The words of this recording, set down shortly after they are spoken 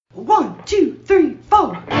1, 2, 3,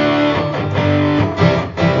 4.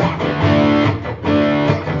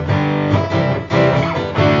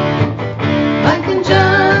 Mike and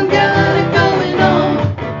John got it going on.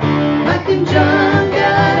 Mike and John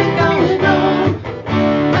got it going on.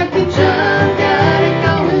 Mike and John got it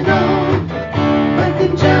going on. Mike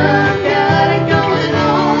and John got it going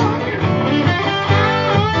on.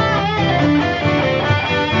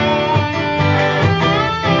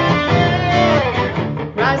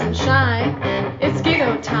 Rise and shine, it's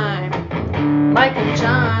Gigo time. Mike and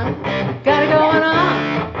John got it going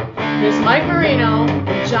on. Here's Mike Marino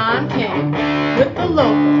and John King with the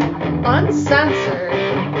local, uncensored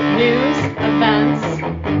news, events,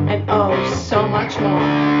 and oh, so much more.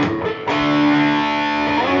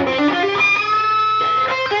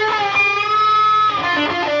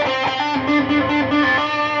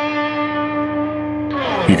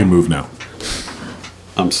 You can move now.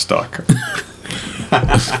 I'm stuck.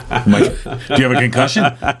 Mike, do you have a concussion?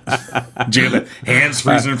 Do you have the hands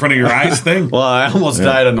freezing in front of your eyes thing? Well, I almost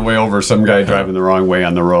died on the way over. Some guy driving the wrong way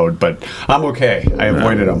on the road, but I'm okay. I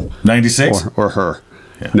avoided him. 96? Or her.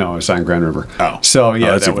 Yeah. No, it's on Grand River. Oh. So,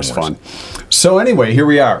 yeah, That's that even was worse. fun. So, anyway, here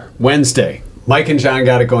we are. Wednesday. Mike and John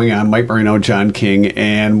got it going on. Mike Marino, John King.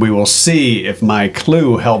 And we will see if my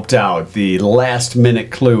clue helped out. The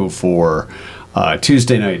last-minute clue for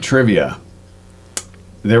Tuesday night trivia.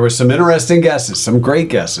 There were some interesting guesses, some great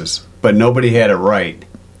guesses, but nobody had it right.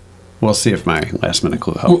 We'll see if my last-minute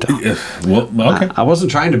clue helped out. Well, okay. I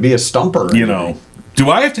wasn't trying to be a stumper. or You anything. know,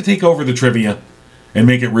 do I have to take over the trivia and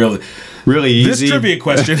make it really Really easy. This trivia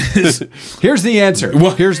question is... Here's the answer.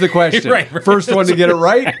 Well, Here's the question. right. First one to get it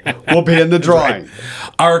right will be in the drawing.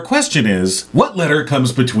 Our question is, what letter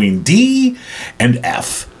comes between D and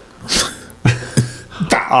F?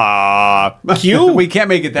 Q? We can't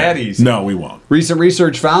make it that easy. No, we won't. Recent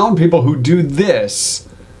research found people who do this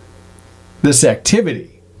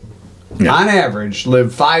activity, Yeah. on average,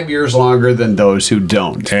 live 5 years longer than those who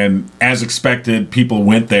don't. And as expected, people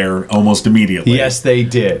went there almost immediately. Yes, they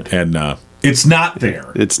did. And it's not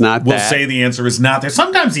there. It's not We'll that. say the answer is not there.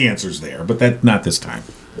 Sometimes the answer's there, but not this time.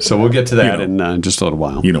 So we'll get to that You know. in just a little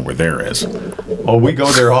while. You know where there is. Oh, we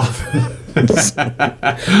go there often.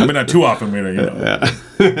 I mean, not too often.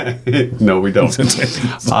 No, we don't.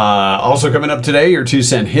 Also coming up today, your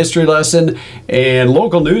 2-cent history lesson and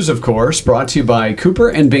local news, of course, brought to you by Cooper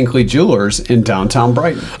and Binkley Jewelers in downtown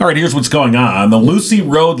Brighton. All right, here's what's going on. The Lucy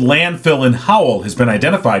Road landfill in Howell has been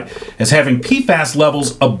identified as having PFAS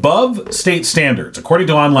levels above state standards, according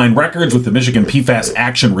to online records with the Michigan PFAS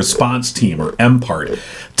Action Response Team, or MPART.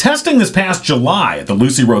 Testing this past July at the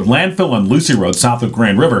Lucy Road landfill on Lucy Road south of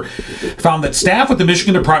Grand River found that staff with the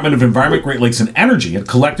Michigan Department of Environment, Great Lakes, and Energy had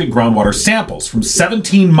collected groundwater samples from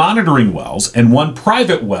 17 monitoring wells and 1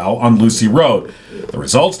 private well on Lucy Road. The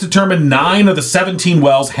results determined 9 of the 17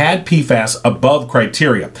 wells had PFAS above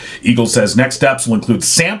criteria. Eagle says next steps will include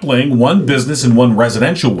sampling 1 business and 1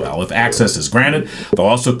 residential well if access is granted. They'll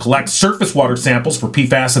also collect surface water samples for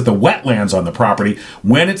PFAS at the wetlands on the property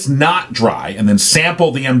when it's not dry, and then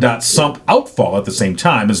sample the MDOT sump outfall at the same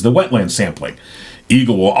time as the wetland sampling.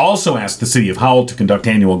 Eagle will also ask the City of Howell to conduct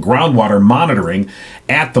annual groundwater monitoring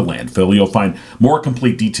at the landfill. You'll find more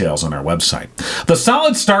complete details on our website. The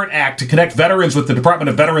Solid Start Act to connect veterans with the Department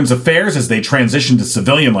of Veterans Affairs as they transition to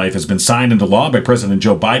civilian life has been signed into law by President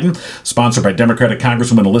Joe Biden. Sponsored by Democratic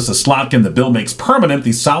Congresswoman Alyssa Slotkin, the bill makes permanent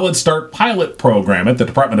the Solid Start pilot program at the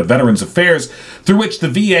Department of Veterans Affairs, through which the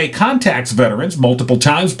VA contacts veterans multiple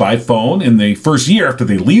times by phone in the first year after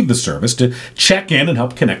they leave the service to check in and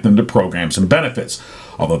help connect them to programs and benefits.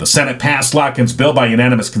 Although the Senate passed Slotkin's bill by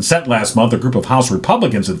unanimous consent last month, a group of House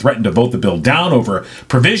Republicans had threatened to vote the bill down over a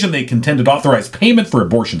provision they contended authorized payment for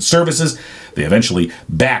abortion services. They eventually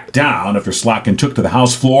backed down after Slotkin took to the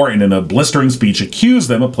House floor and in a blistering speech accused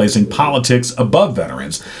them of placing politics above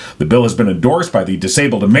veterans. The bill has been endorsed by the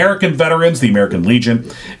Disabled American Veterans, the American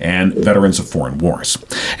Legion, and Veterans of Foreign Wars.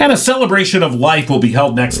 And a celebration of life will be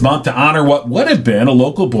held next month to honor what would have been a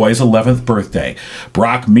local boy's 11th birthday.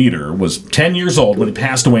 Brock Meader was 10 years old when he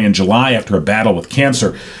passed away in July after a battle with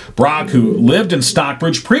cancer. Brock, who lived in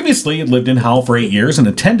Stockbridge, previously had lived in Howell for 8 years and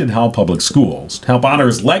attended Howell Public Schools. To help honor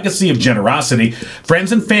his legacy of generosity,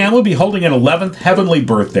 friends and family will be holding an 11th Heavenly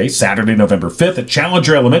Birthday Saturday, November 5th at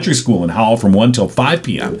Challenger Elementary School in Howell from 1 till 5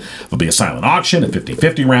 p.m. There'll be a silent auction, a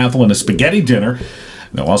 50-50 raffle, and a spaghetti dinner.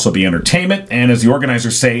 There'll also be entertainment and, as the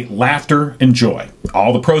organizers say, laughter and joy.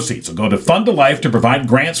 All the proceeds will go to Fund to Life to provide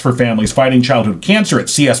grants for families fighting childhood cancer at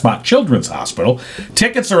C.S. Mott Children's Hospital.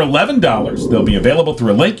 Tickets are $11. They'll be available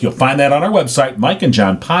through a link. You'll find that on our website,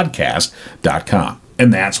 mikeandjohnpodcast.com.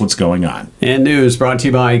 and that's what's going on. And news brought to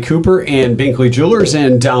you by Cooper and Binkley Jewelers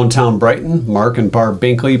in downtown Brighton. Mark and Barb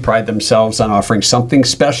Binkley pride themselves on offering something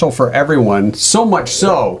special for everyone, so much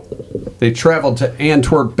so they traveled to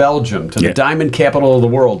Antwerp, Belgium, to the diamond capital of the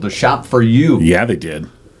world to shop for you. Yeah, they did.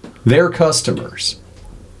 Their customers,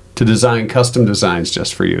 to design custom designs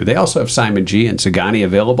just for you. They also have Simon G. and Sagani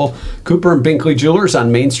available. Cooper and Binkley Jewelers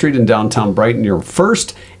on Main Street in downtown Brighton, your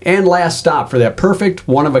first and last stop for that perfect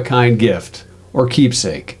one-of-a-kind gift or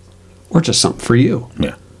keepsake or just something for you.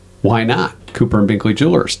 Yeah. Why not? Cooper and Binkley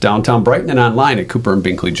Jewelers, downtown Brighton, and online at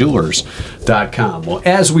cooperandbinkleyjewelers.com. Well,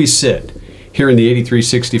 as we sit here in the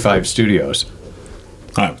 8365 studios,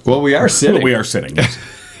 well, we are sitting. Well, we are sitting.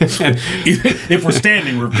 If we're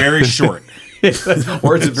standing, we're very short.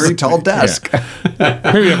 Or it's a very tall desk.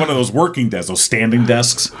 Yeah. Maybe have one of those working desks, those standing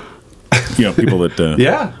desks. You know, people that...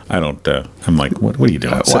 I don't... I'm like, what are you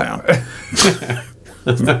doing? Sit down.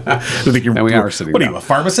 I think you're, and we are sitting What down. are you, a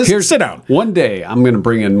pharmacist? Sit down. One day, I'm going to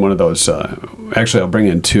bring in one of those... actually, I'll bring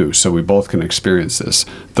in two so we both can experience this.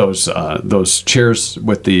 Those chairs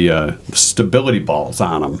with the stability balls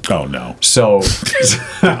on them. Oh, no. So,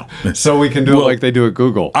 so we can do it like they do at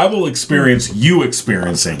Google. I will experience you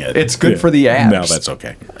experiencing it. It's good for the abs. No, that's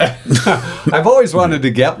okay. I've always wanted to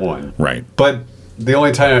get one. Right. But... the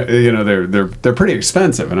only time, they're pretty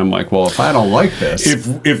expensive, and I'm like, well, if I don't like this,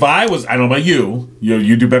 if I was, I don't know about you,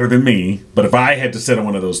 you do better than me, but if I had to sit on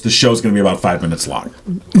one of those, the show's going to be about 5 minutes long.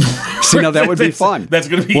 See, now that would be fun. That's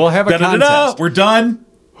going to be. We'll have a contest. We're done.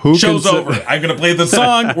 Show's over. I'm going to play the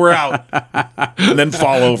song. We're out, and then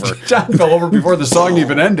fall over. John fell over before the song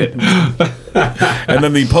even ended, and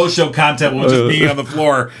then the post-show content will just be on the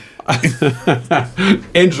floor.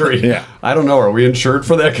 Injury. Yeah. I don't know. Are we insured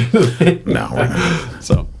for that kind of thing? No, we're not.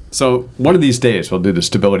 So one of these days we'll do the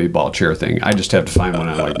stability ball chair thing. I just have to find one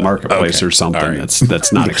on like Marketplace or something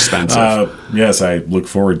that's not expensive. Yes, I look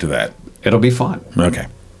forward to that. It'll be fun. Okay.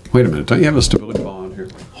 Wait a minute. Don't you have a stability ball on here?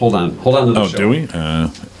 Hold on to the show. Do we?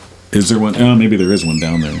 Is there one? Oh, maybe there is one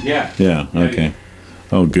down there. Yeah. Yeah. Okay.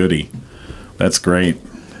 Oh, goody. That's great.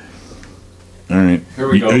 All right. Here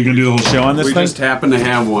we go. Are you going to do the whole show on this thing? We just happen to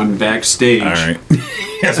have one backstage. All right.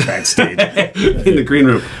 Yes, backstage. In the green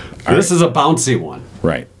room. This is a bouncy one.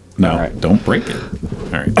 Right. No, right. Don't break it. All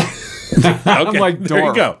right. Okay. I'm like Dorf. There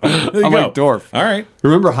you go. I'm like Dorf. All right.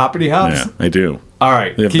 Remember Hoppity Hops? Yeah, I do. All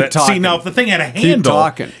right. Keep talking. See, now, if the thing had a handle... Keep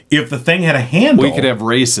talking. If the thing had a handle... We could have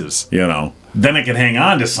races. Then it could hang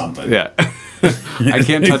on to something. Yeah. I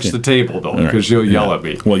can't touch the table, though, because you'll yell at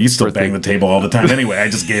me. Well, you still bang the table all the time anyway. I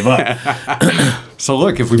just gave up. So,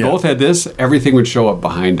 look, if we both had this, everything would show up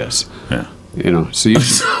behind us. Yeah. So you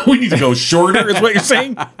should... We need to go shorter, is what you're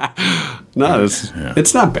saying? No,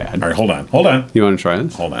 it's not bad. All right, hold on. You want to try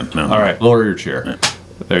this? Hold on. No. All right, lower your chair. Yeah.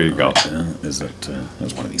 There you go. Is it?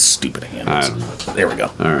 That's one of these stupid handles. I don't know. There we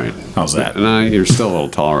go. All right. How's that? No, you're still a little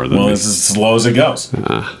taller than me. Well, this is as slow as it goes.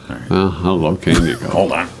 Right. Well, how low can you go?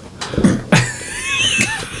 Hold on.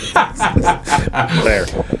 There.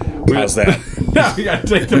 How's that? No, we got to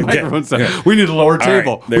take the microphone down. Yeah. We need a lower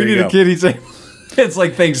table. Right, we need a kiddie table. It's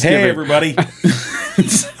like Thanksgiving. Hey, everybody.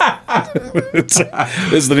 This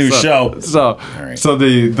is the new show. So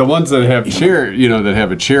the ones that have that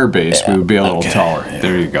have a chair base, we would be a little taller. Yeah.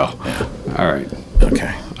 There you go. Yeah. All right.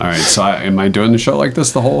 Okay. All right. So am I doing the show like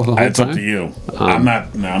this the whole time? It's up to you. I'm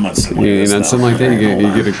not. No, I'm not sitting like You're this. not sitting like that.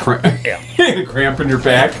 You get a cramp. You get a cramp in your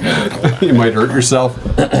back. You might hurt yourself.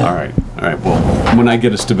 All right. Well, when I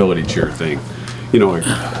get a stability chair thing,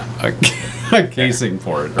 a casing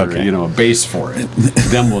for it, or a base for it,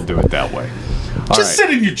 then we'll do it that way. Just sit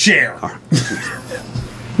in your chair. All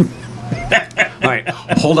right,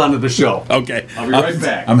 hold on to the show. Okay, I'll be right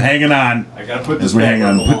back. I'm hanging on. I gotta put this as we hang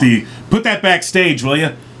on. on. Put that backstage, will you?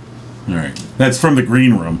 All right, that's from the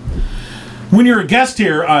green room. When you're a guest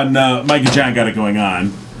here on Mike and John Got It Going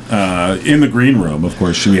On, in the green room, of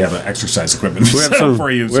course, we have exercise equipment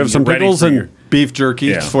for you. We have some pickles and beef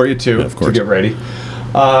jerky for you too, of course. To get ready. Do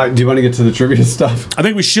you want to get to the trivia stuff? I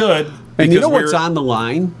think we should. And you know what's on the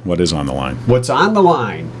line? What is on the line? What's on the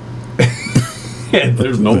line?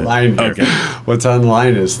 There's no line here. Okay. What's on the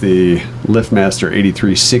line is the LiftMaster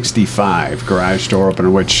 8365 garage door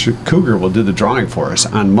opener, which Cougar will do the drawing for us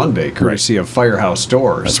on Monday, courtesy of Firehouse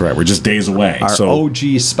Doors. That's right. We're just days away. Our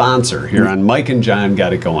OG sponsor here on Mike and John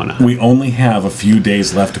Got It Going On. We only have a few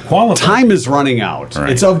days left to qualify. Time is running out. Right.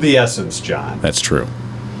 It's of the essence, John. That's true.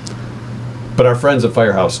 But our friends at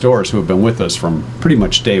Firehouse Doors, who have been with us from pretty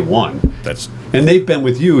much day one, and they've been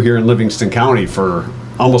with you here in Livingston County for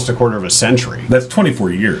almost a quarter of a century. That's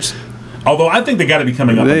 24 years. Although I think they got to be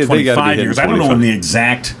coming up on 25 years. I don't know when the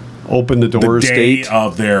exact open the doors day date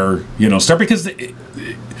of their start, because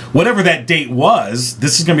whatever that date was,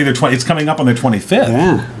 this is going to be their it's coming up on their 25th.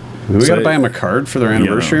 Yeah. We got to buy them a card for their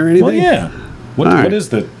anniversary or anything? Well, yeah. What right. is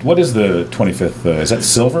the 25th? Is that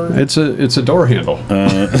silver? It's a door handle.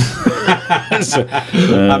 I'm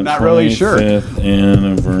not really sure. 25th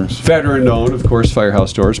anniversary. Veteran known, of course,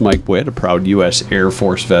 Firehouse Doors. Mike Witt, a proud U.S. Air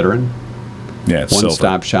Force veteran. Yeah, it's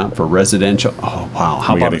One-stop shop for residential. Oh, wow.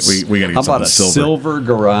 How about a silver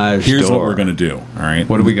garage Here's door? what we're going to do, all right?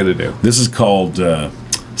 What are we going to do? This is called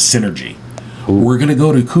Synergy. Ooh. We're going to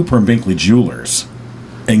go to Cooper & Binkley Jewelers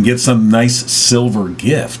and get some nice silver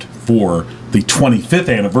gift for the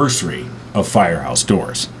 25th anniversary of Firehouse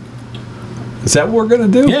Doors. Is that what we're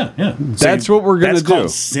going to do? Yeah. That's what we're going to do. That's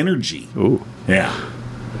called Synergy. Ooh. Yeah.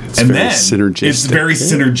 It's and very then synergistic. it's very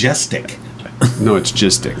synergistic. No, it's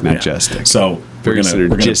gistic, not gestic. So very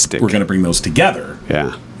synergistic. We're gonna bring those together.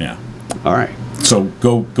 Yeah. All right. So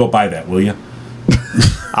go buy that, will you?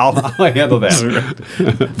 I'll handle that.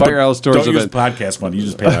 Firehouse Doors. Don't use podcast money. You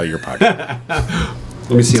just pay out of your pocket.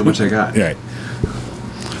 Let me see how much I got. Right.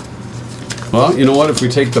 Well, you know what? If we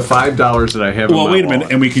take the $5 that I have, Well, wait a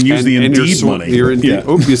minute, and we can use the Indeed money. You're Indeed.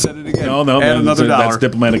 Oop, you said it again. No, add another $1. That's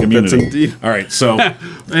diplomatic immunity. That's Indeed. All right, so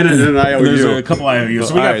and an IOU. There's a couple IOUs.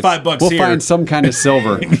 So we got $5 we'll here. We'll find some kind of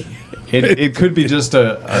silver. It could be just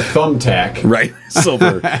a thumbtack. Right.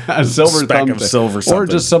 Silver. A silver speck thumbtack. of silver something. Or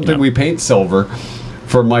just something we paint silver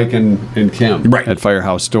for Mike and Kim at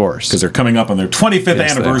Firehouse Doors. Because they're coming up on their 25th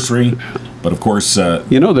anniversary. But of course... they're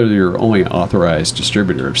your only authorized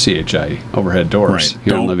distributor of CHI overhead doors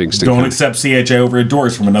here in Livingston County. Don't accept CHI overhead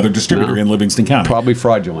doors from another distributor in Livingston County. Probably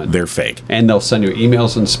fraudulent. They're fake. And they'll send you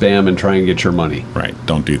emails and spam and try and get your money. Right.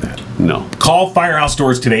 Don't do that. No. Call Firehouse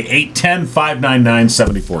Doors today,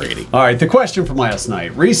 810-599-7480. All right, the question from last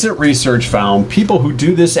night. Recent research found people who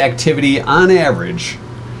do this activity on average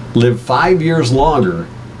live 5 years longer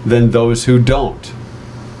than those who don't.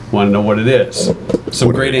 Want to know what it is?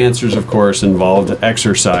 Some great answers, of course, involved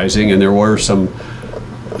exercising, and there were some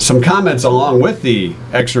comments along with the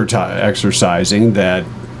exercising that,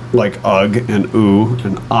 like ugh and ooh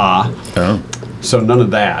and ah. Oh. So none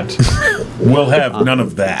of that. We'll have none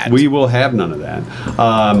of that. We will have none of that.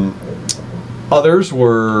 Others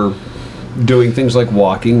were doing things like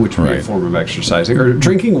walking, which would be a form of exercising, or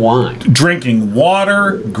drinking wine. Drinking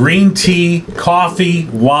water, green tea, coffee,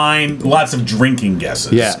 wine, lots of drinking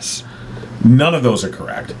guesses. Yes. None of those are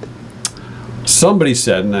correct. Somebody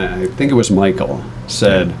said, and I think it was Michael,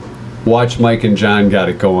 said, watch Mike and John got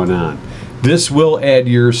it going on. This will add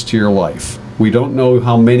years to your life. We don't know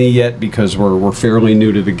how many yet because we're fairly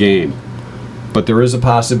new to the game. But there is a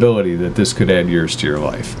possibility that this could add years to your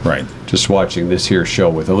life. Right. Just watching this here show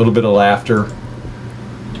with a little bit of laughter, a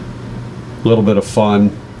little bit of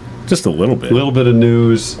fun. Just a little bit. A little bit of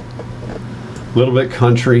news, a little bit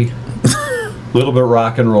country, a little bit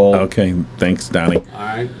rock and roll. Okay, thanks, Donnie. All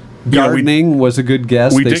right. Gardening was a good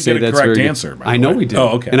guess. We did get a correct answer. I know we did.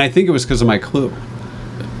 Oh, okay. And I think it was because of my clue.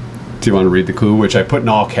 Do you want to read the clue? Which I put in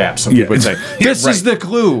all caps. So people would say, this is the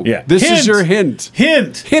clue. Yeah. This is your hint.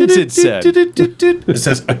 Hint, it said. It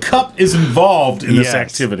says a cup is involved in this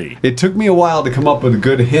activity. It took me a while to come up with a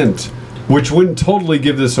good hint, which wouldn't totally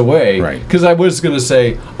give this away. Right. Because I was going to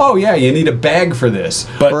say, oh, yeah, you need a bag for this.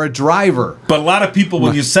 Or a driver. But a lot of people,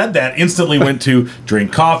 when you said that, instantly went to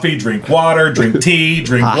drink coffee, drink water, drink tea,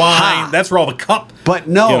 drink wine. That's where all the cup. But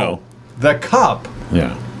no, the cup.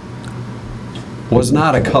 Yeah. Was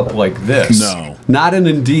not a cup like this. No. Not an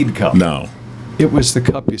Indeed cup. No. It was the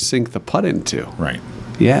cup you sink the putt into. Right.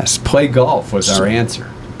 Yes, play golf was our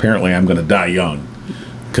answer. Apparently, I'm going to die young.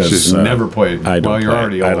 Because never played. You're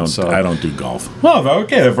already old. I don't do golf. Well,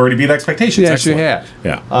 okay, I've already beat expectations. Yes, you have.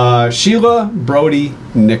 Yeah. Sheila Brody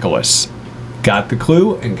Nicholas got the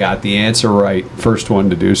clue and got the answer right. First one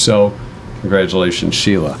to do so. Congratulations,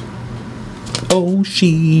 Sheila. Oh,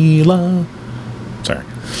 Sheila. Sorry.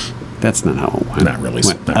 That's not how it went. Not really.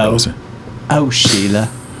 Oh, Sheila.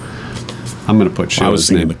 I'm going to put Sheila's I was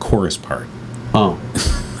singing name. the chorus part. Oh.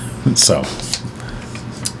 So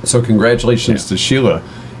congratulations to Sheila.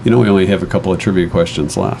 You know, we only have a couple of trivia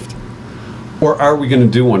questions left. Or are we going to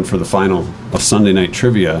do one for the final of Sunday Night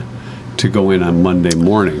Trivia to go in on Monday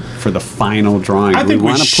morning for the final drawing? I think we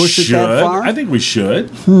want to push it that far? I think we should.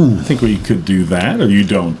 I think we could do that. Or you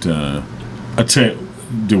don't. Do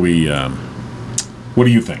we? What do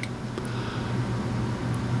you think?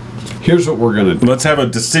 Here's what we're going to do. Let's have a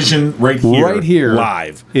decision right here. Right here.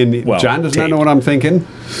 Live. John does not know what I'm thinking.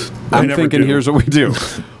 I'm thinking here's what we do.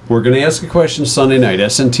 We're going to ask a question Sunday night,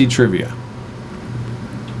 S&T Trivia.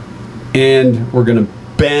 And we're going to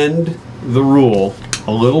bend the rule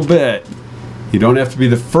a little bit. You don't have to be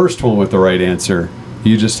the first one with the right answer.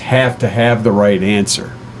 You just have to have the right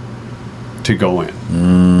answer. to go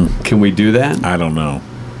in. Can we do that? I don't know.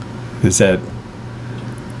 Is that?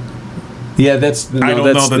 Yeah, that's. No, I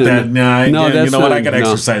don't that's, know that. Nah, no, yeah, that's you know what? not- I got to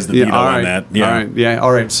no. exercise the Yeah, veto all on right, that. Yeah. All right. Yeah.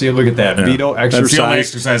 All right. See, look at that Yeah. veto exercise. That's the only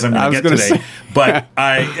exercise I'm going to get gonna today. say- But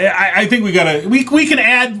I think we got to. We can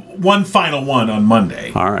add one final one on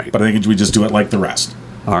Monday. All right. But I think we just do it like the rest.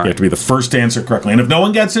 All right. You have to be the first to answer correctly, and if no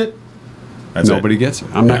one gets it, that's Nobody it. gets it.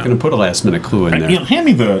 I'm not Yeah. going to put a last minute clue in there. Hand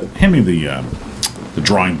me the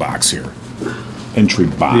drawing box here. Entry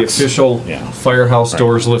box. The official Yeah. Firehouse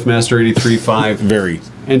Doors Liftmaster 83.5 Very,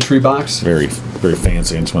 entry box. very, very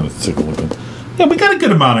fancy. I just wanted to take a look at. Yeah, we got a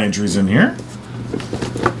good amount of entries in here.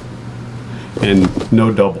 And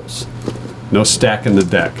no doubles. No stack in the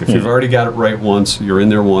deck. If you've already got it right once, you're in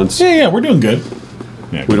there once. Yeah, we're doing good.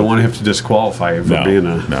 Yeah, We don't want to have to disqualify you for No, being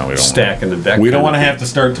no, we don't stack in the deck. We don't kind want to of have to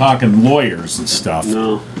start talking lawyers and stuff. thing.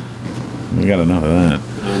 No. We got enough of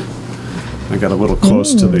that. I got a little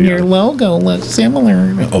close to the. Your logo looks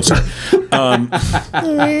similar. Oh, sorry.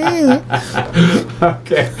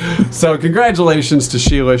 Okay. So congratulations to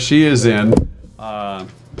Sheila. She is in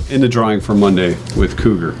the drawing for Monday with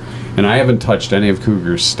Cougar. And I haven't touched any of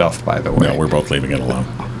Cougar's stuff, by the way. No, we're both leaving it alone.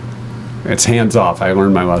 It's hands off. I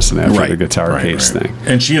learned my lesson after the guitar case thing.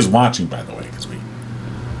 And she is watching, by the way, because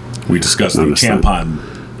we discussed the Understand.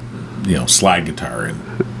 tampon, slide guitar, and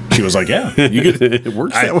she was like, "Yeah, you get It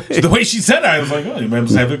works that way. The way she said it, I was like, "Oh, you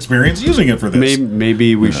must have experience using it for this."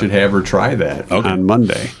 Maybe we should have her try that Okay. on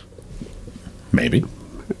Monday. Maybe.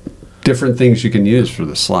 Different things you can use for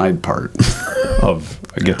the slide part of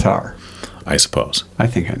a guitar. I suppose. I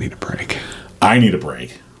think I need a break. I need a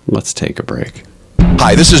break. Let's take a break.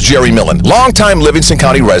 Hi, this is Jerry Millen, longtime Livingston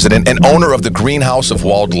County resident and owner of the Greenhouse of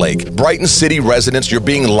Walled Lake. Brighton City residents, you're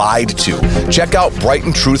being lied to. Check out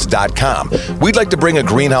BrightonTruth.com. We'd like to bring a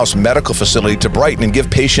greenhouse medical facility to Brighton and give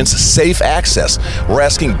patients safe access. We're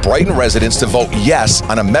asking Brighton residents to vote yes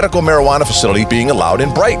on a medical marijuana facility being allowed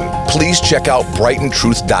in Brighton. Please check out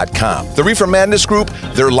BrightonTruth.com. The Reefer Madness Group,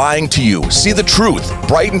 they're lying to you. See the truth.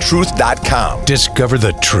 BrightonTruth.com. Discover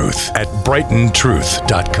the truth at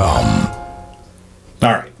BrightonTruth.com.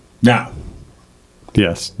 All right. Now,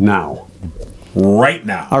 Yes, now. right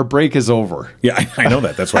now. Our break is over. Yeah, I know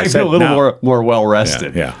that. That's why I I said feel a little now. more well Yeah,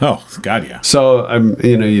 rested. yeah. Oh, God, yeah. So,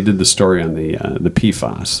 you did the story on the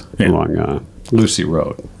PFAS Yeah. along Lucy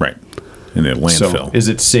Road. Right. In the landfill. So, is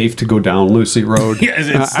it safe to go down Lucy Road? Yeah,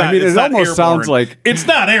 it's not, it it's not almost airborne. sounds like It's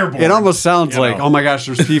not airborne. it almost sounds you like, know. oh my gosh,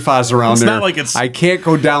 there's PFAS around It's there. not like it's- I can't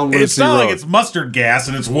go down Lucy It's not Road. like it's mustard gas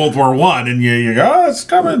and it's World War One, and you go, oh, it's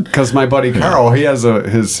coming. Because my buddy Carl, he has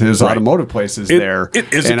his Right. automotive places It- there.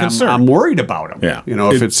 it is a and concern. I'm worried about him. Yeah.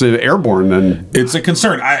 If it's airborne, then It's a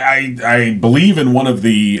concern. I believe in one of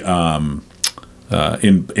the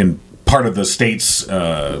in part of the state's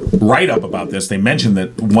write up about this. They mentioned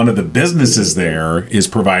that one of the businesses there is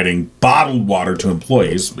providing bottled water to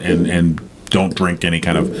employees and don't drink any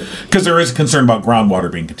kind of, because there is a concern about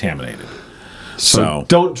groundwater being contaminated. So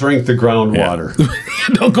don't drink the groundwater.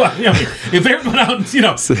 don't go out. If everyone out,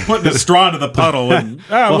 putting a straw into the puddle and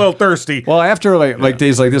I'm a little thirsty. Well, after like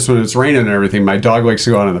days like this when it's raining and everything, my dog likes to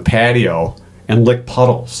go out on the patio and lick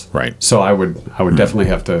puddles. Right. So I would definitely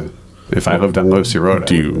have to, if I lived on Lucy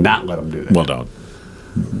Road, I would not let him do that. Well, don't.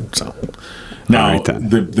 So now All right, then.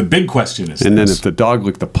 the big question is, And then this. if the dog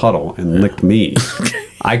licked the puddle and licked me,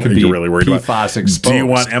 I could Are be you really worried PFAS about? exposed. Do you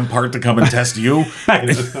want MPART to come and test you?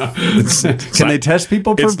 Can they test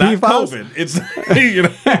people for It's not PFAS? COVID. It's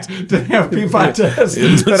Do they have PFAS tests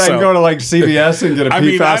that I So- can go to like CVS and get a PFAS I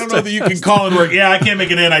mean, I don't know test? that you can call and work. Yeah, I can't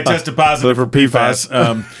make it in. I tested positive for PFAS.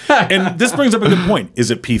 And this brings up a good point.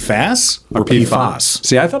 Is it PFAS or PFAS?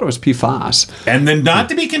 See, I thought it was PFAS. And then not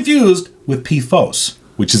to be confused with PFOS,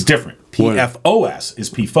 which is different. PFOS is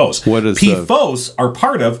PFOS. What is PFOS are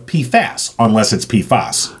part of PFAS, unless it's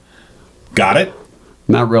PFAS. Got it?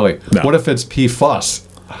 Not really. No. What if it's PFUS?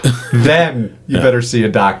 Then you better see a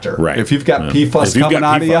doctor. Right. If you've got Yeah. PFUS If you've coming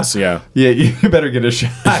got out PFAS, of yeah. you, you better get a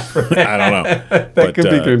shot for that. I don't know. That could be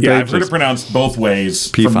contagious. Yeah, I've heard it pronounced both ways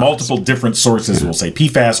PFAS. from multiple different sources. We'll say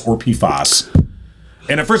PFAS or PFAS.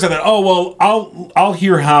 And at first I thought, oh well, I'll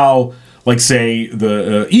hear how, like say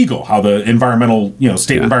the Eagle, how the environmental,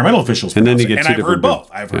 state environmental officials, And then pronounce you it. get and two I've heard different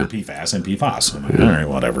both. I've heard PFAS and PFAS. I'm like, all right,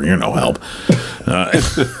 whatever. You're no help.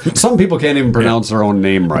 Some people can't even pronounce their own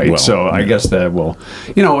name right. Well, so I guess that will,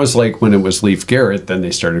 it was like when it was Leif Garrett, then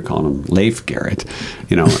they started calling him Leif Garrett.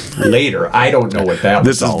 Later, I don't know what that was.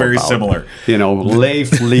 This is all very about. similar.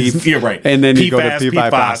 Leif. You're right. And then PFAS, you go to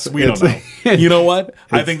PFAS. We don't know. You know what?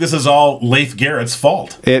 I think this is all Leif Garrett's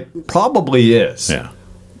fault. It probably is. Yeah.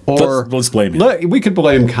 Or Let's blame him. We could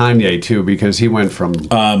blame Kanye too because he went from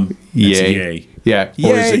It's yay. yay. Yeah.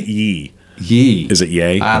 Or is Yay. it ye? Yee. Is it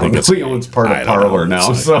Yay? I don't know. He owns part of Parlor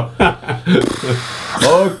now. So.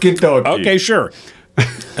 Okie dokie. Okay, sure.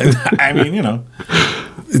 I mean,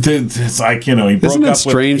 it's like, he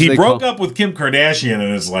broke up with Kim Kardashian,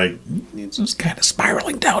 and it's like, it's just kind of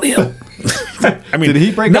spiraling downhill. I mean, did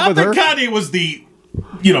he break up with her? Not that Kanye was the,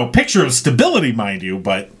 picture of stability, mind you,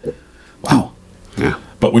 but wow. Yeah.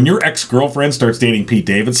 But when your ex-girlfriend starts dating Pete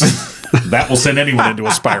Davidson, that will send anyone into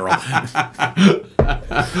a spiral.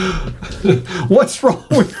 What's wrong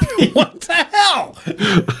with Pete? What the hell?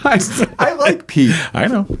 I like Pete. I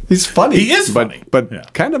know. He's funny. He is funny.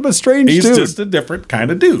 But kind of a strange He's dude. just a different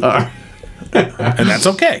kind of dude. And that's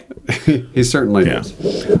okay. He certainly is.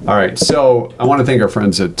 All right. So I want to thank our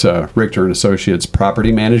friends at Richter & Associates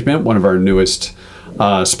Property Management, one of our newest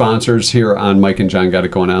sponsors here on Mike and John Got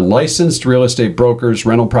It Going On. Licensed real estate brokers,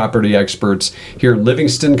 rental property experts here in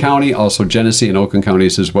Livingston County, also Genesee and Oakland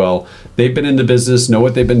counties as well. They've been in the business, know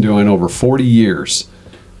what they've been doing over 40 years.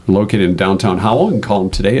 Located in downtown Howell, and call them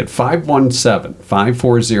today at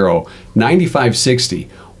 517-540-9560.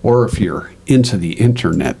 Or if you're into the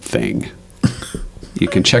internet thing, you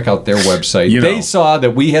can check out their website. They saw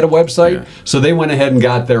that we had a website, so they went ahead and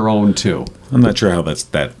got their own too. I'm not sure how that's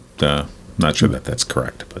not sure that's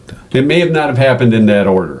correct, but it may have not have happened in that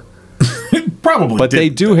order. Probably, but they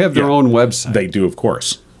do have their own website. They do, of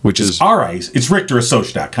course, which is it's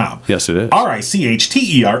RichterAssoc.com. Yes, it is.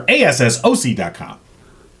 RichterAssoc.com.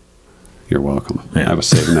 You're welcome. Yeah. I was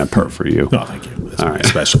saving that part for you. Oh, thank you. That's my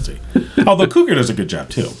specialty. Although Cougar does a good job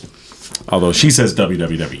too. Although she says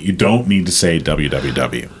www. You don't need to say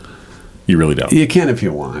www. You really don't. You can if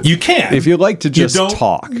you want. You can. If you like to just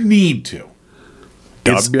talk. You don't need to.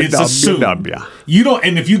 It's assumed. You don't,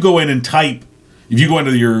 and if you go in and type, if you go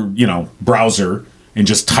into your, browser and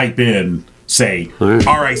just type in, say,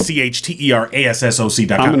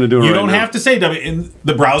 RichterAssoc.com. I'm going to do it You right don't now. have to say W, and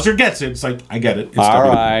the browser gets it. It's like, I get it. It's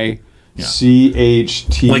RichterAssoc.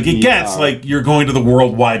 Like it gets like you're going to the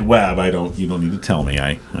World Wide Web. You don't need to tell me.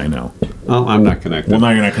 I know. Oh, I'm not connected. Well, now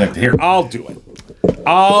you're not connected. Here, I'll do it.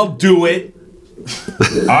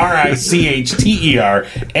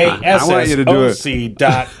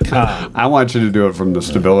 RichterAssoc.com. I want you to do it from the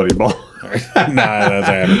stability ball. That's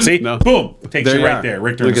I haven't. See? No. Boom. Takes you right there.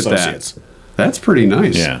 Richter & Associates. That's pretty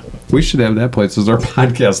nice. Yeah. We should have that place as our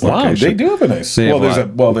podcast location. Wow, they do have a nice...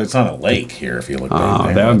 there's on a lake here if you look down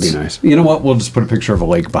there. That would be nice. You know what? We'll just put a picture of a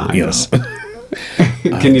lake behind us.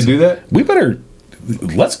 Can you do that? We better...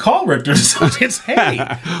 Let's call Richter & Associates. Hey.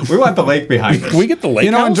 We want the lake behind us. We get the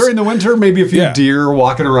lake house? And during the winter, maybe a few deer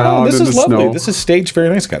walking around this in is the lovely. snow. This is staged very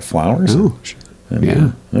nice. It's got flowers. Oh,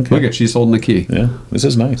 yeah. Okay. Look at, she's holding the key. Yeah, this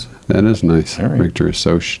is nice. That is nice. All right.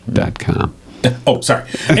 RichterAssoc.com. Oh, sorry.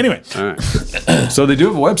 Anyway. All right. So they do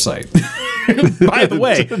have a website. By the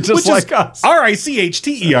way, just like us.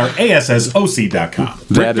 RichterAssoc.com.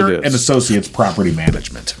 Richter & Associates Property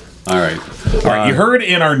Management. All right. You heard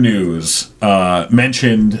in our news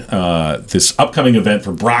mentioned this upcoming event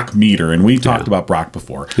for Brock Meader, and we talked about Brock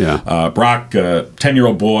before. Yeah. Brock,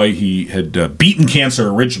 10-year-old boy, he had beaten cancer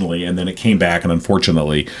originally, and then it came back and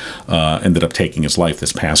unfortunately ended up taking his life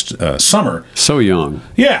this past summer. So young.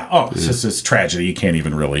 Yeah. Oh, it's just this tragedy. You can't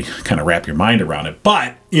even really kind of wrap your mind around it.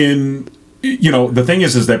 But the thing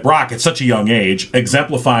is that Brock, at such a young age,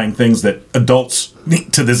 exemplifying things that adults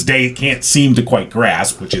to this day can't seem to quite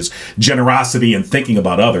grasp, which is generosity and thinking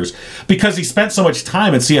about others. Because he spent so much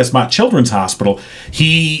time at C.S. Mott Children's Hospital,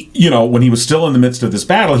 he, when he was still in the midst of this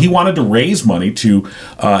battle, he wanted to raise money to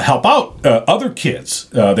help out other kids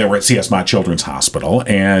that were at C.S. Mott Children's Hospital.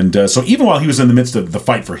 And so even while he was in the midst of the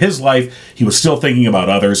fight for his life, he was still thinking about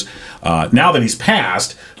others. Now that he's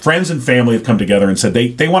passed, friends and family have come together and said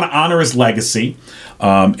they want to honor his legacy.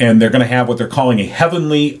 And they're going to have what they're calling a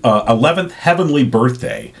 11th Heavenly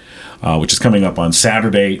Birthday, which is coming up on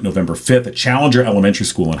Saturday, November 5th at Challenger Elementary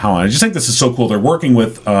School in Howell. I just think this is so cool. They're working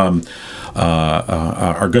with our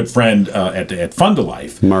good friend at Fund a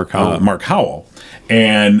Life, Mark Howell.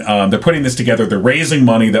 And they're putting this together. They're raising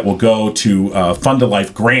money that will go to Fund a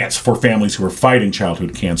Life grants for families who are fighting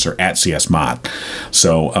childhood cancer at CS Mott.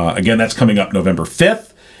 So, again, that's coming up November 5th.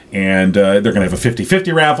 And they're going to have a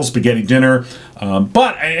 50-50 raffle, spaghetti dinner.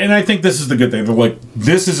 But I think this is the good thing. They're like,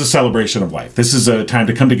 this is a celebration of life. This is a time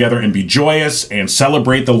to come together and be joyous and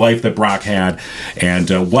celebrate the life that Brock had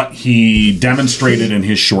and what he demonstrated in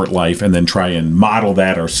his short life, and then try and model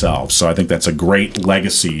that ourselves. So I think that's a great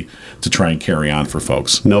legacy to try and carry on for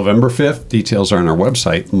folks. November 5th. Details are on our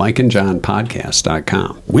website,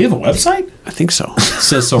 mikeandjohnpodcast.com. We have a website? I think so. It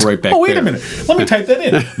says so right back there. Oh, wait a minute. Let me type that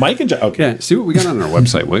in. Mike and John. Okay. Yeah, see what we got on our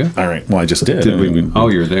website, will you? All right. Well, I just did. Oh,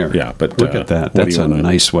 you're there. Yeah, but look at that. That's a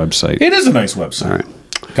nice website. It is a nice website. All right.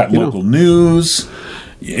 Got local news,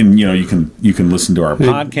 and you can listen to our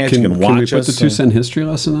podcast. You can watch Can we put us. the 2-cent history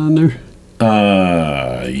lesson on there?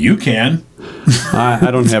 You can. I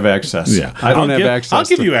don't have access. Yeah, I don't have access. I'll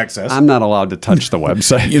give you access. I'm not allowed to touch the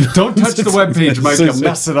website. Don't touch the webpage, Mike. You'll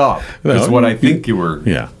mess it up. That's what I think you were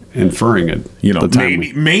inferring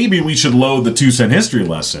it. Maybe we should load the 2-cent history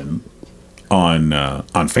lesson on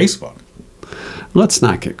Facebook. Let's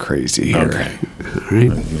not get crazy here. Okay. All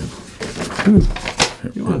right.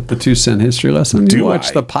 You want the 2-cent history lesson? You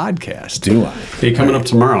watch the podcast. Do I? Hey, coming up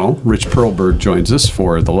tomorrow, Rich Perlberg joins us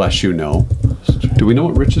for The Less You Know. Do we know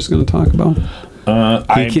what Rich is going to talk about?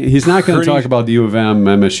 He's not going to talk about the U of M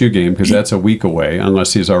MSU game because that's a week away,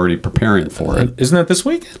 unless he's already preparing for it. Isn't that this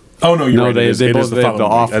week? Oh no, you're right. They both have the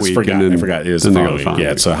off week. I forgot. It is the following week.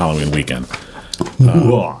 Yeah, it's a Halloween weekend.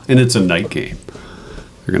 And it's a night game.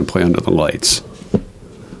 They're going to play under the lights.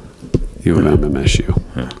 U of M MSU.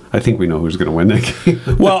 I think we know who's going to win that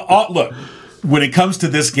game. Well, look, when it comes to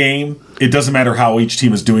this game, it doesn't matter how each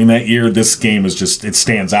team is doing that year. This game is just, it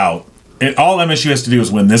stands out. All MSU has to do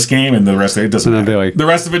is win this game, and the rest of it doesn't matter. The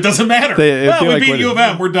rest of it doesn't matter. We beat U of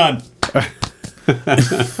M. We're done.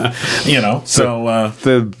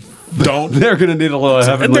 Don't. They're going to need a little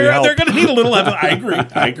heavenly help. They're going to need a little heavenly. I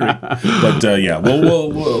agree. But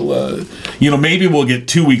we'll maybe we'll get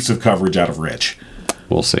 2 weeks of coverage out of Rich.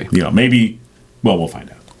 We'll see. Maybe. Well, we'll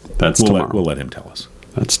find out. That's tomorrow. We'll let him tell us.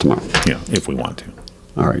 That's tomorrow. If we want to.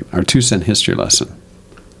 All right. Our 2-cent history lesson.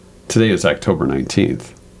 Today is October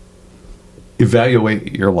 19th.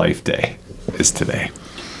 Evaluate Your Life Day is today.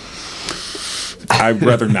 I'd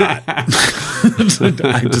rather not.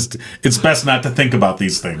 It's best not to think about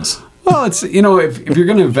these things. Well, it's, if you're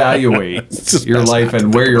going to evaluate your life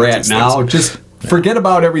and where you're at now, just forget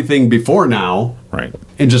about everything before now. Right.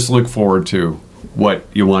 And just look forward to what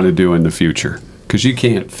you want to do in the future. Because you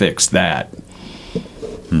can't fix that.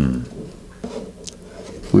 Let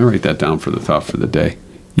me write that down for the thought for the day.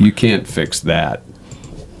 You can't fix that.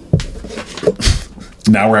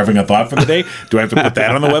 Now we're having a thought for the day. Do I have to put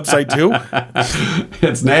that on the website too?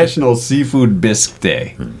 It's National Seafood Bisque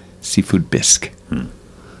Day. Seafood bisque.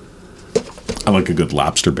 I like a good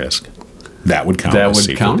lobster bisque. That would count. That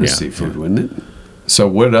would count as seafood, wouldn't it? So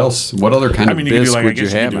what else? What other kind of bisque would you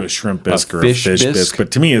have? You could do a shrimp bisque or a fish bisque.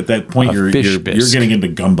 But to me, at that point, you're getting into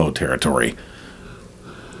gumbo territory.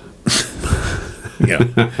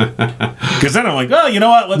 Because then I'm like, oh, you know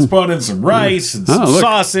what? Let's put in some rice and some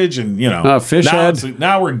sausage and, fish head.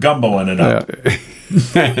 Now we're gumboing it up.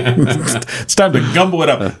 It's time to gumbo it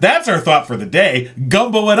up. That's our thought for the day.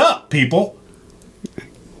 Gumbo it up, people.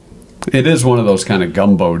 It is one of those kind of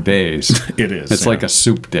gumbo days. It is. It's like a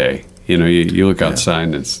soup day. You look outside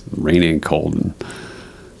and it's rainy and cold and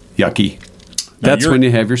yucky. That's when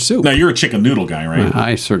you have your soup. Now, you're a chicken noodle guy, right?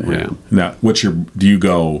 I certainly am. Now, do you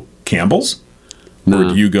go Campbell's? No. Or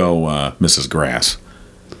do you go Mrs. Grass?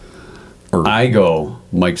 I go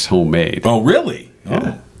Mike's Homemade. Oh, really?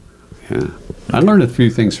 Yeah. I learned a few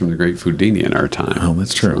things from the great Foodini in our time. Oh,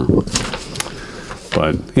 that's true.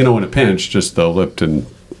 But, in a pinch, just the Lipton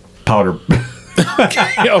powder.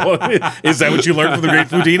 Is that what you learned from the great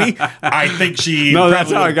Foodini? I think she... No,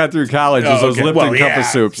 that's how I got through college, is those Lipton cup of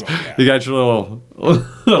soups. Yeah. You got your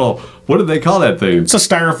little... What did they call that thing? It's a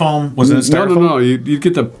styrofoam. Was it a styrofoam? No. You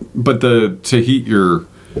get to heat your...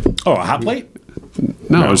 Oh, a hot plate?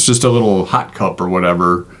 No, it's just a little hot cup or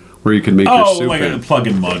whatever where you can make your soup like a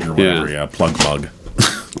plug-in mug or whatever. Yeah, plug mug.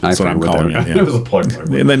 That's what I'm calling it. It was a plug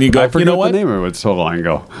mug. And then you go, I forgot the name of it so long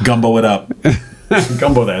ago. Gumbo it up.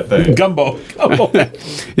 Gumbo that thing. Gumbo.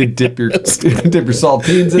 You dip your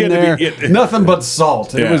saltines in there. Nothing but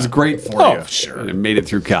salt. It was great for you. Oh, sure. And it made it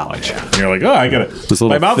through college. And you're like, I got it.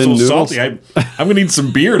 My mouth's a little salty. I'm going to need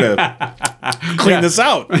some beer to clean this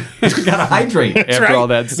out. You got to hydrate after all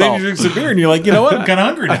that salt. Then you drink some beer and you're like, you know what? I'm kind of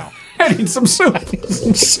hungry now. I need some soup.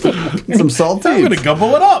 Some saltines. I'm going to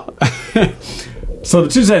gumbo it up. So the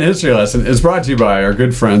 2-cent history lesson is brought to you by our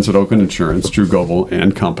good friends at Oakland Insurance, Drew Goebel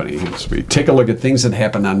and Company. As we take a look at things that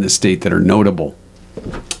happened on this date that are notable.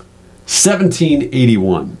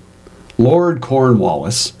 1781, Lord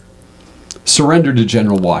Cornwallis surrendered to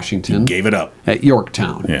General Washington. Gave it up. At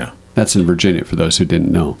Yorktown. Yeah. That's in Virginia, for those who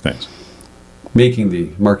didn't know. Thanks. Marking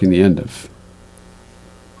the end of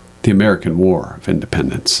the American War of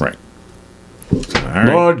Independence. Right. All right.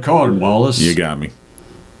 Lord Cornwallis. You got me.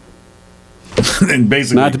 And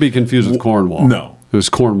basically, not to be confused with Cornwall. No. It was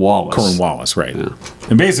Cornwallis. Cornwallis, right. Yeah.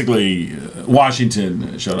 And basically,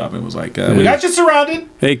 Washington showed up and was like, we got you surrounded.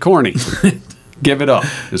 Hey, Corny, give it up.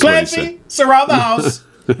 Clancy, surround the house.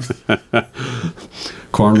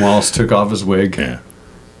 Cornwallis took off his wig. Yeah.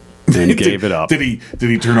 and gave it up. Did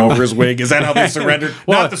he turn over his wig? Is that how they surrendered?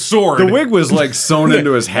 Well, Not the sword. The wig was like sewn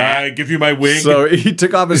into his hat. I give you my wig. So he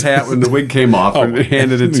took off his hat when the wig came off and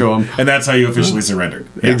handed it to him. And that's how you officially surrendered.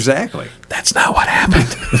 Yeah. Exactly. That's not what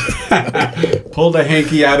happened. Pulled a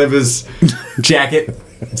hanky out of his jacket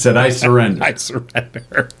and said, I surrender. I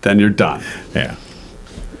surrender. Then you're done. Yeah.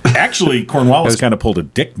 Actually, Cornwallis kind of pulled a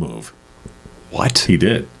dick move. What? He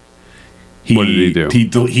did. What did he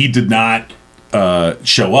do? He did not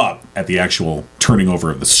show up at the actual turning over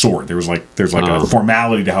of the sword. There's like a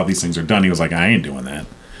formality to how these things are done. He was like, I ain't doing that.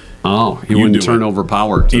 Oh, he wouldn't turn over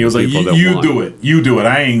power to he was the like, people that you won. do it. You do it.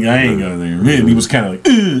 I ain't going there. And he was kind of like,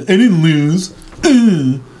 I didn't lose.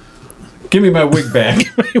 Give me my wig back.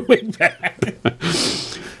 My wig back.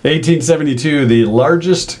 1872, the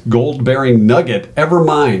largest gold-bearing nugget ever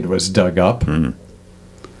mined was dug up. It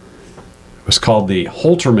was called the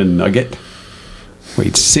Holterman Nugget.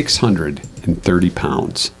 Weighed 630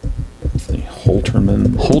 pounds. The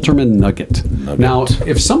Holterman Nugget. Now,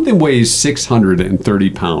 if something weighs 630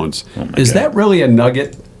 pounds, is that really a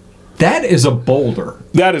nugget? That is a boulder.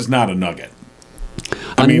 That is not a nugget.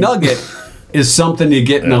 A nugget is something you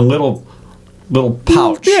get in a little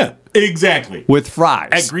pouch. Yeah, exactly. With fries.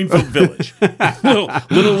 At Greenfield Village.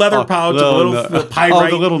 little leather pouch, a little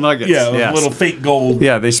pyrite. Oh, the little nuggets. Yeah, yes. a little fake gold.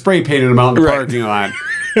 Yeah, they spray painted them out in the parking lot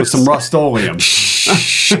with some Rust-Oleum.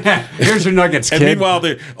 Here's your nuggets, kid. And meanwhile,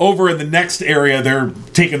 they're over in the next area. They're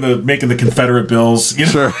making the Confederate bills. You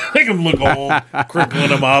know, Sure. make them look old, crinkling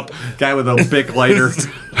them up. Guy with a Bic lighter.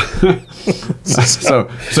 so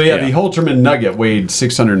yeah, the Holterman Nugget weighed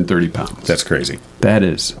 630 pounds. That's crazy.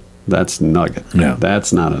 That's nugget. Yeah.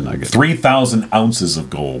 That's not a nugget. 3,000 ounces of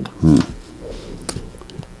gold.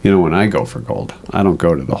 You know, when I go for gold, I don't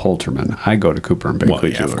go to the Holterman. I go to Cooper and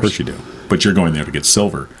Binkley Jewelers. Of course you do. But you're going there to get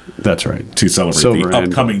silver. That's right. To celebrate the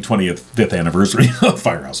upcoming 25th anniversary of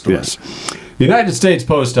Firehouse Doors. Yes. The United States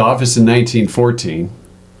Post Office in 1914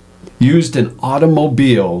 used an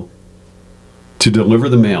automobile to deliver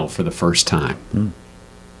the mail for the first time.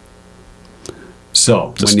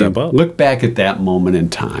 So, when you look back at that moment in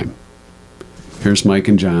time, here's Mike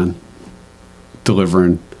and John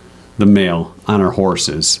delivering the mail on our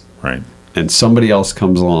horses. Right. And somebody else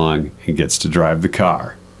comes along and gets to drive the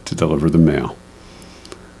car to deliver the mail.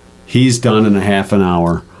 He's done in a half an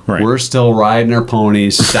hour. Right. We're still riding our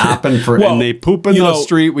ponies, stopping for, and they poop in the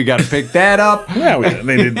street. We got to pick that up. Yeah,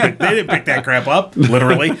 they didn't pick that crap up,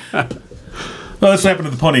 literally. Well, that's what happened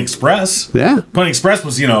to the Pony Express. Yeah. Pony Express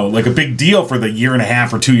was, like a big deal for the year and a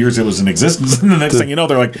half or 2 years it was in existence. And the next thing you know,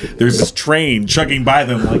 they're like, there's this train chugging by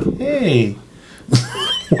them, like, hey,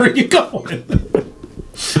 where are you going?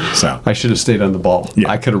 So I should have stayed on the ball. Yeah.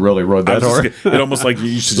 I could have really rode that horse. It almost like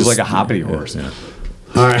you should just like a hoppity horse. Yeah.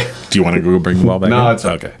 All right. Do you want to go bring the ball back? No, it's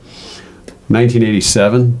okay.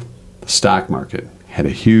 1987, the stock market had a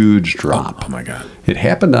huge drop. Oh my God. It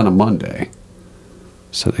happened on a Monday,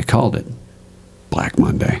 so they called it Black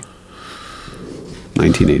Monday.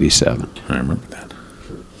 1987. I remember that.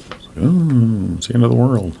 It's the end of the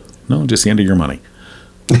world. No, just the end of your money.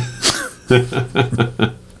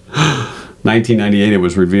 1998, it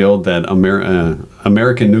was revealed that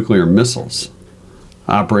American nuclear missiles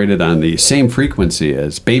operated on the same frequency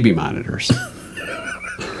as baby monitors.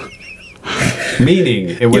 Meaning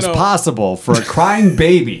it was possible for a crying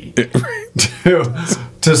baby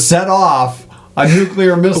to set off a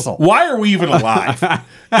nuclear missile. Why are we even alive?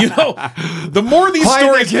 The more these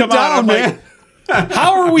stories come out, I'm like,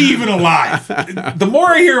 how are we even alive? The more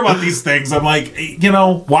I hear about these things, I'm like,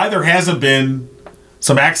 why there hasn't been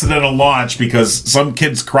some accidental launch because some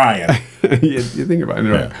kid's crying. you think about it.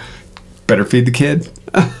 Yeah. Better feed the kid.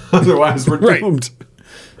 Otherwise, we're doomed.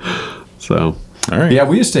 So, all right. Yeah,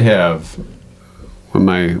 we used to have, when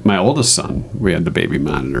my oldest son, we had the baby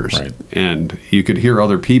monitors. Right. And you could hear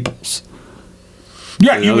other people's.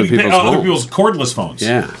 Yeah, other people's cordless phones.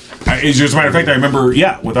 Yeah. As a matter of fact, I remember,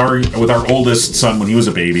 with our oldest son when he was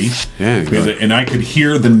a baby. Yeah. And I could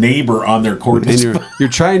hear the neighbor on their cordless phone. You're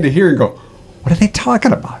trying to hear and go, what are they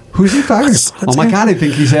talking about? Who's he talking about? Oh my God, I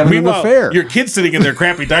think he's having an affair. Your kid's sitting in their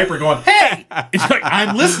crappy diaper going, hey! It's like,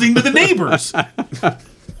 I'm listening to the neighbors.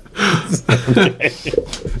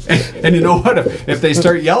 And you know what? If they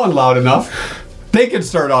start yelling loud enough, they can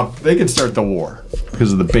start the war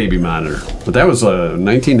because of the baby monitor. But that was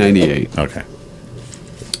 1998. Okay.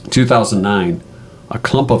 2009, a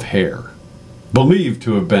clump of hair, believed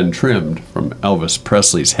to have been trimmed from Elvis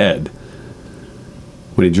Presley's head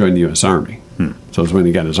when he joined the U.S. Army. So it was when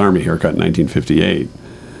he got his Army haircut in 1958.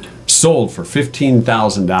 Sold for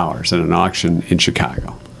 $15,000 at an auction in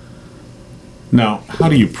Chicago. Now, how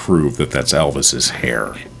do you prove that that's Elvis's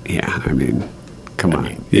hair? Yeah, I mean, come on.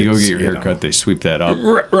 You go get your haircut, they sweep that up.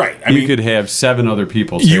 Right. You could have 7 other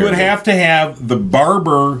people's You hair. would have to have the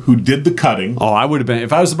barber who did the cutting. Oh, I would have been.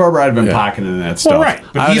 If I was the barber, I'd have been pocketing that stuff. Well, right.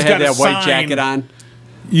 But I would he's have had gotta that white sign- jacket on.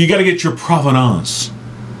 You got to get your provenance.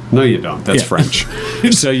 No, you don't. That's French.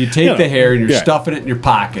 So you take the hair and you're stuffing it in your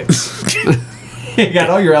pockets. You got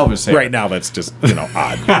all your Elvis hair. Right now, that's just,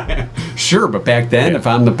 odd. Sure, but back then, if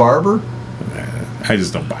I'm the barber, I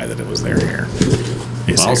just don't buy that it was their hair.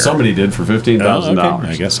 well, somebody did for $15,000. Okay.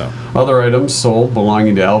 I guess so. Other items sold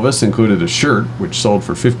belonging to Elvis included a shirt, which sold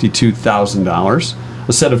for $52,000,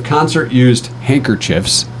 a set of concert-used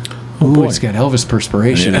handkerchiefs. Oh, boy, it's got Elvis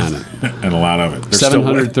perspiration on it. And a lot of it.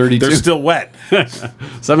 $732. They're still wet.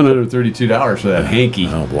 $732 for that hanky.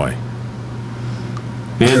 Oh, boy.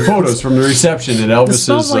 And photos from the reception at It Elvis's...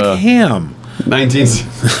 smells like ham. 19...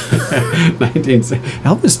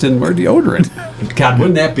 Elvis didn't wear deodorant. God,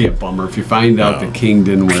 wouldn't that be a bummer if you find out the King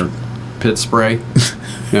didn't wear pit spray?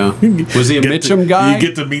 Yeah. Was he a Mitchum guy? You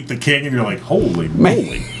get to meet the King and you're like, holy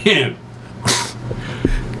moly. Man.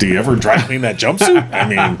 Do you ever dry clean that jumpsuit? I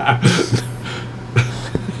mean...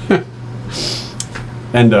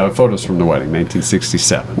 And photos from the wedding,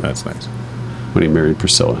 1967. That's nice. When he married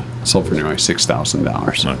Priscilla. Sold for nearly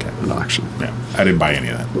 $6,000 Okay. at auction. Yeah, I didn't buy any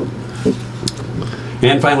of that.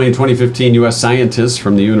 And finally, in 2015, U.S. scientists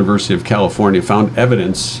from the University of California found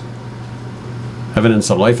evidence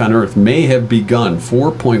of life on Earth may have begun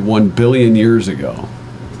 4.1 billion years ago.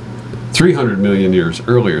 300 million years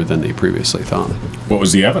earlier than they previously thought. What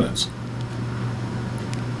was the evidence?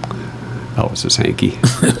 Elvis's hanky.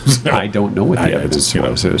 I don't know what the evidence just,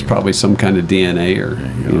 was. It was probably some kind of DNA or,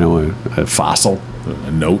 a fossil.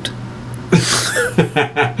 A note.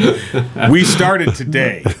 We started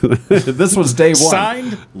today. This was day one.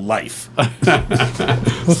 Signed, life.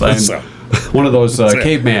 Signed, So, one of those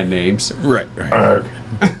caveman names. right.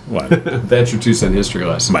 What? That's your 2-cent history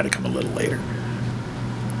lesson. Might have come a little later.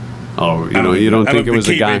 Oh, you don't think it was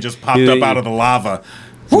a guy? Just popped up out of the lava.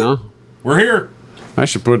 No. We're here. I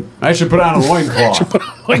should put on a loincloth.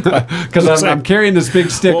 Because I'm carrying this big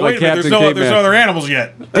stick Well, like wait a minute. Captain There's no other animals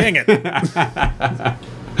yet. Dang it.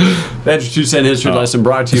 That's your 2-cent history lesson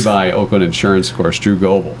brought to you by Oakland Insurance, of course, Drew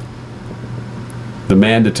Goebel. The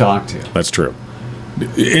man to talk to. That's true. In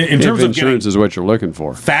If terms of insurance is what you're looking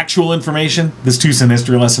for. factual information, this 2-cent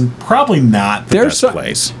history lesson, probably not the best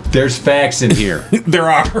place. There's facts in here. There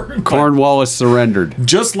are. Cornwallis surrendered.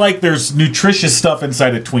 Just like there's nutritious stuff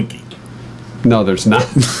inside a Twinkie. No, there's not.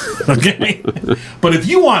 Okay? But if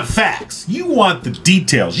you want facts, you want the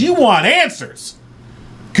details, you want answers,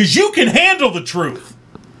 because you can handle the truth,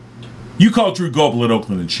 you call Drew Goebel at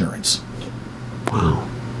Oakland Insurance. Wow.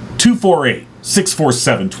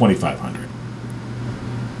 248-647-2500.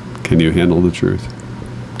 Can you handle the truth?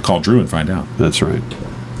 Call Drew and find out. That's right.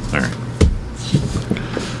 All right.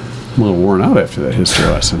 I'm a little worn out after that history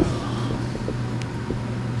lesson.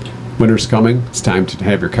 Winter's coming. It's time to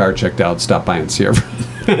have your car checked out. Stop by and see our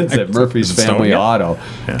friends at Murphy's Family Auto.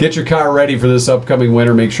 Yeah. Get your car ready for this upcoming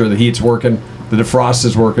winter. Make sure the heat's working, the defrost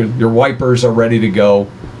is working, your wipers are ready to go.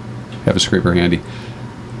 Have a scraper handy.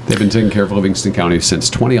 They've been taking care of Livingston County since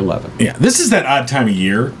 2011. Yeah, this is that odd time of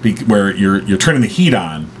year where you're turning the heat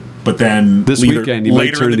on, but then This weekend you might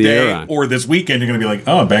later turn in the the day air on. or this weekend you're going to be like,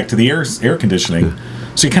 oh, back to the air conditioning.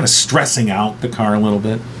 So you're kind of stressing out the car a little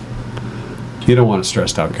bit. You don't want a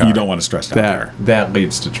stressed out car. You don't want a stressed out car. That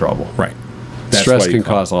leads to trouble. Right. Stress can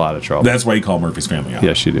cause a lot of trouble. That's why you call Murphy's Family Auto.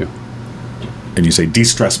 Yes, you do. And you say,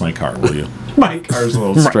 de-stress my car, will you? My car's a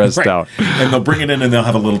little stressed out. And they'll bring it in and they'll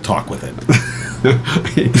have a little talk with it.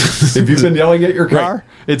 If you've been yelling at your car,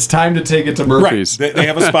 it's time to take it to Murphy's. Right. They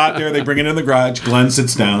have a spot there. They bring it in the garage. Glenn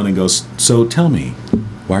sits down and goes, so tell me,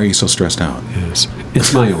 why are you so stressed out? Yes.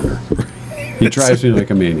 It's my owner. He drives me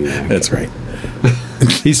like a maniac. That's right.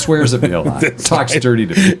 He swears at me a lot. Talks dirty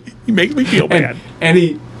to me. He makes me feel bad. And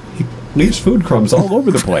he leaves food crumbs all over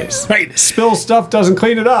the place. Right. Spills stuff, doesn't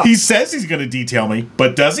clean it up. He says he's going to detail me,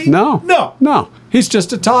 but does he? No. No. He's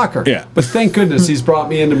just a talker. Yeah. But thank goodness he's brought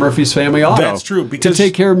me into Murphy's Family Auto. That's true, To because-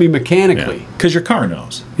 take care of me mechanically. Because your car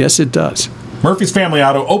knows. Yes, it does. Murphy's Family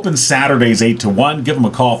Auto open Saturdays 8 to 1. Give them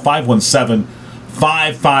a call,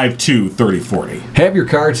 517-552-3040. Have your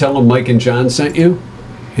car tell them Mike and John sent you,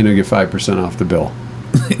 and you'll get 5% off the bill.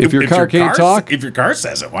 If your car can't talk, If your car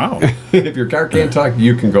says it, wow. if your car can't talk,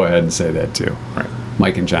 you can go ahead and say that too. Right.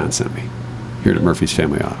 Mike and John sent me here to Murphy's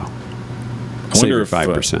Family Auto. I Save wonder your if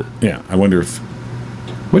 5%. Yeah, I wonder if.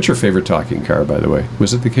 What's your favorite talking car, by the way?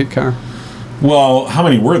 Was it the kit car? Well, how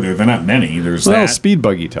many were there? They're not many. There's Well, that. speed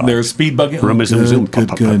buggy talk. There's speed buggy. Vroom, zoom, zoom, good,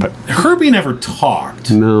 pop, good. pop, pop. Herbie never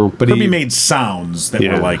talked. No, but Herbie he made sounds that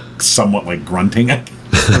Yeah. were like somewhat like grunting.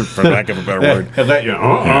 for lack of a better word.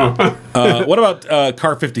 What about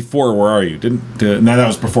Car 54? Where are you? Now that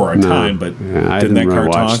was before our time, but I didn't that really car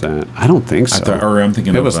watch talk? that. I don't think so. I'm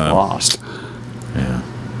thinking it was Lost. Yeah.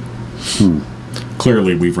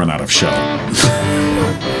 Clearly, we've run out of show.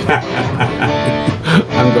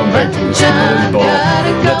 I'm going back to the Cinnamon Bowl.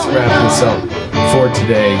 Let's wrap this up for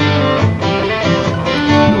today.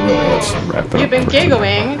 No, really, let's wrap it up. You've been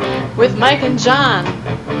giggling with Mike and John.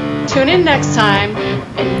 Tune in next time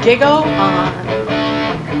and giggle on.